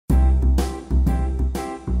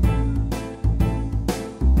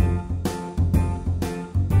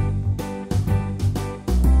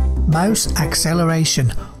Mouse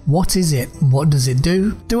acceleration. What is it? What does it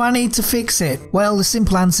do? Do I need to fix it? Well, the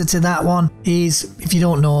simple answer to that one is, if you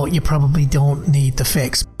don't know, you probably don't need the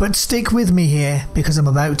fix. But stick with me here, because I'm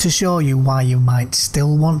about to show you why you might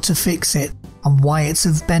still want to fix it and why it's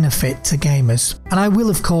of benefit to gamers. And I will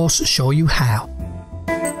of course show you how.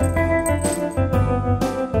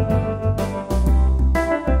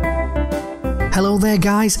 Hello there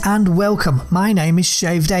guys and welcome. My name is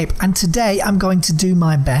ShavedApe and today I'm going to do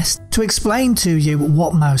my best to explain to you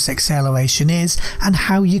what mouse acceleration is and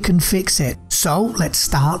how you can fix it. So let's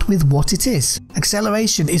start with what it is.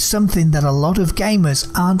 Acceleration is something that a lot of gamers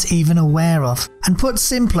aren't even aware of. And put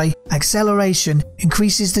simply, acceleration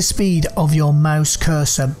increases the speed of your mouse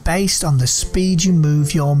cursor based on the speed you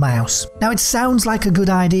move your mouse. Now it sounds like a good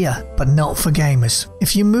idea, but not for gamers.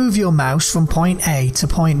 If you move your mouse from point A to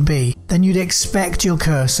point B, then you'd expect your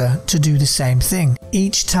cursor to do the same thing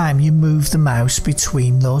each time you move the mouse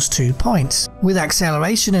between those 2 points. With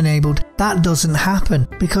acceleration enabled, that doesn't happen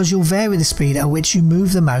because you'll vary the speed at which you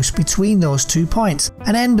move the mouse between those 2 points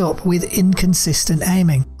and end up with inconsistent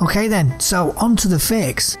aiming. Okay then, so on to the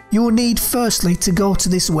fix. You will need firstly to go to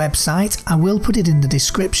this website. I will put it in the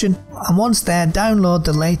description, and once there, download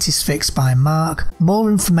the latest fix by Mark. More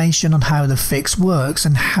information on how the fix works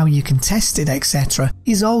and how you can test it, etc.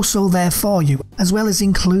 is also there for you, as well as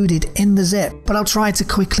included in the zip, but I'll try to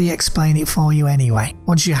quickly explain it for you anyway.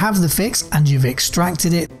 Once you have the fix and you've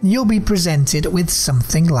extracted it, you'll be presented with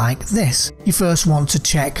something like this. You first want to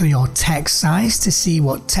check your text size to see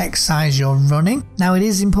what text size you're running. Now it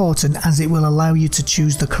is important as it will allow you to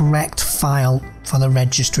choose the correct file for the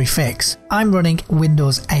registry fix. I'm running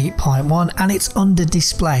Windows 8.1 and it's under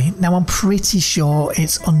display. Now I'm pretty sure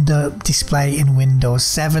it's under display in Windows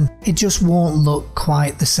 7. It just won't look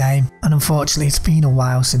quite the same, and unfortunately it's been a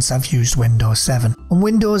while since I've used Windows 7. On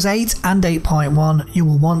Windows 8 and 8.1 you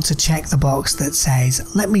will want to check the box that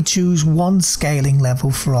says let me choose one scaling level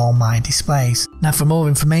for all my displays. Now for more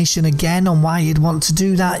information again on why you'd want to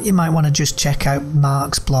do that, you might want to just check out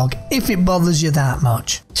Mark's blog if it bothers you that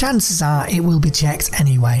much. Chances are it will be checked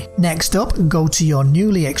anyway. Next up, go to your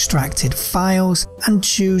newly extracted files and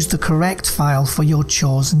choose the correct file for your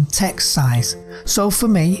chosen text size. So for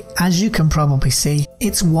me, as you can probably see,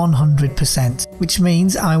 it's 100%, which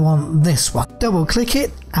means I want this one. Double click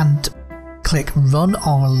it and click run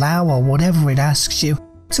or allow or whatever it asks you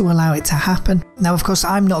to allow it to happen. Now of course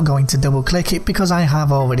I'm not going to double click it because I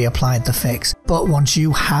have already applied the fix, but once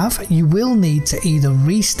you have, you will need to either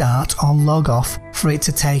restart or log off for it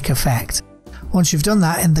to take effect. Once you've done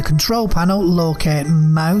that, in the control panel locate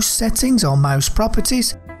mouse settings or mouse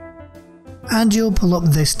properties and you'll pull up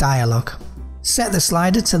this dialog. Set the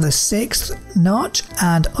slider to the 6th notch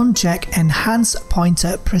and uncheck Enhance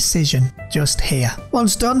Pointer Precision just here.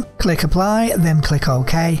 Once done, click apply, then click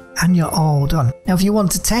OK and you're all done. Now if you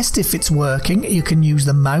want to test if it's working, you can use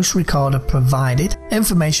the mouse recorder provided.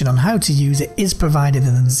 Information on how to use it is provided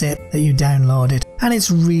in the zip that you downloaded, and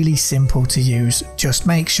it's really simple to use. Just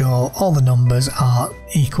make sure all the numbers are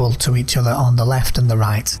equal to each other on the left and the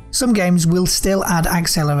right. Some games will still add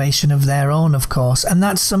acceleration of their own of course, and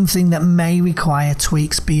that's something that may require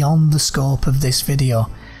tweaks beyond the scope of this video.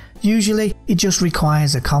 Usually it just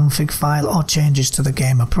requires a config file or changes to the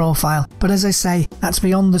gamer profile, but as I say, that's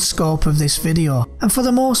beyond the scope of this video, and for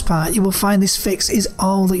the most part you will find this fix is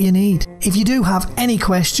all that you need. If you do have any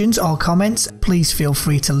questions or comments, please feel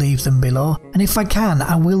free to leave them below, and if I can,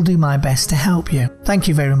 I will do my best to help you. Thank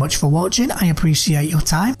you very much for watching, I appreciate your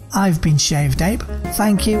time. I've been ShavedApe,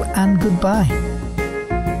 thank you and goodbye.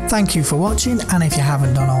 Thank you for watching, and if you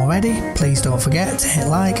haven't done already, please don't forget to hit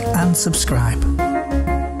like and subscribe.